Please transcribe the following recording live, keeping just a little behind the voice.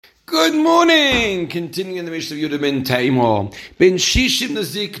Good morning. Continuing in the Mishnah of Yudim Taimor. Ben Shishim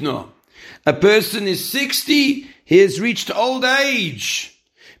Nazikno. A person is 60, he has reached old age.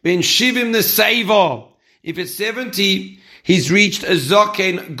 Ben Shivim Neseva. If it's 70, he's reached a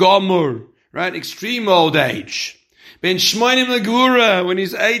Zoken Gomur, right? Extreme old age. Ben Shmoinim Lagura. When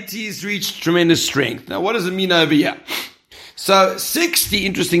he's 80, he's reached tremendous strength. Now, what does it mean over here? So, 60,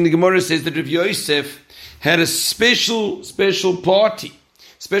 interesting, the Gemara says that Rav Yosef had a special party,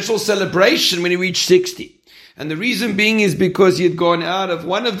 special celebration when he reached 60. And the reason being is because he had gone out of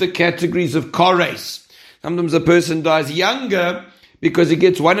one of the categories of kores. Sometimes a person dies younger because he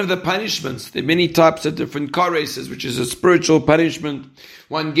gets one of the punishments. There are many types of different kores, which is a spiritual punishment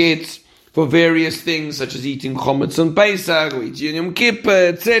one gets for various things, such as eating chometz on Pesach, or eating Yom Kippur,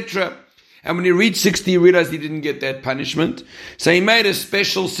 etc. And when he reached 60, he realized he didn't get that punishment. So he made a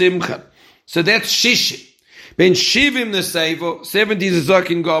special simcha. So that's shishim. Ben Shivim Neseva, 70 is a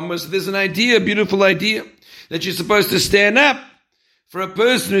Zokin Gomer. So there's an idea, a beautiful idea, that you're supposed to stand up for a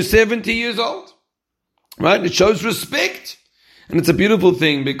person who's 70 years old. Right? It shows respect. And it's a beautiful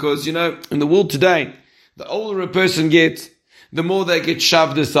thing because, in the world today, the older a person gets, the more they get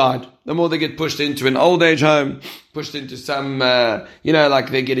shoved aside. The more they get pushed into an old age home, pushed into some,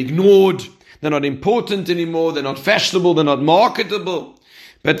 like they get ignored. They're not important anymore. They're not fashionable. They're not marketable.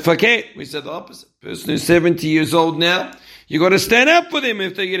 But forget, we said the opposite. Person who's 70 years old now, you got to stand up for them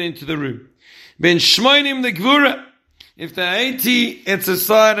if they get into the room. Ben shmoinim the gvura. If they're 80, it's a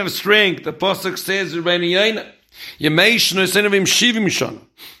sign of strength. The pasuk says, right?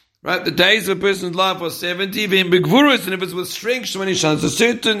 The days of a person's life are 70. And if it's with strength, there's a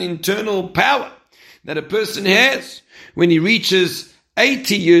certain internal power that a person has when he reaches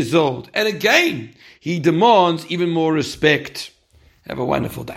 80 years old. And again, he demands even more respect. Have a wonderful day.